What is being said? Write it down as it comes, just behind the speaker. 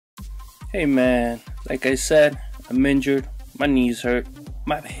Hey man, like I said, I'm injured, my knees hurt,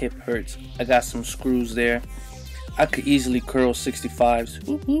 my hip hurts, I got some screws there. I could easily curl 65s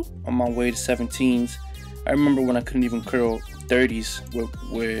on my way to 17s. I remember when I couldn't even curl 30s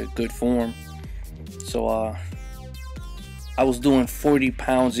with good form. So I was doing 40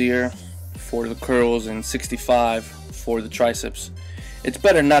 pounds here for the curls and 65 for the triceps. It's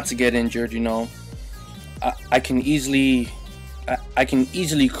better not to get injured, you know. I can easily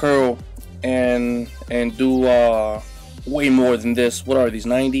curl and do way more than this. What are these,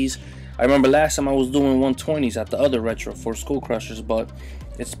 90s? I remember last time I was doing 120s at the other retro for Skull Crushers, but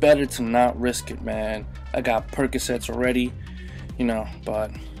it's better to not risk it, man. I got Percocets already, you know,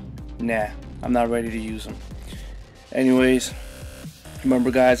 but nah, I'm not ready to use them. Anyways, remember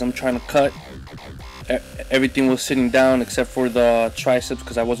guys, I'm trying to cut. Everything was sitting down except for the triceps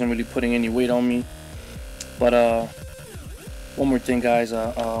because I wasn't really putting any weight on me. But one more thing guys,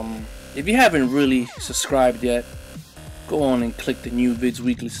 if you haven't really subscribed yet, go on and click the new vids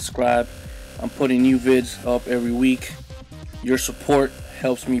weekly subscribe. I'm putting new vids up every week. Your support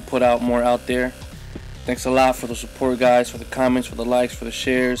helps me put out more out there. Thanks a lot for the support guys, for the comments, for the likes, for the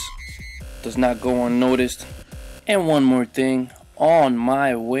shares. Does not go unnoticed. And one more thing, on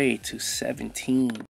my way to 17.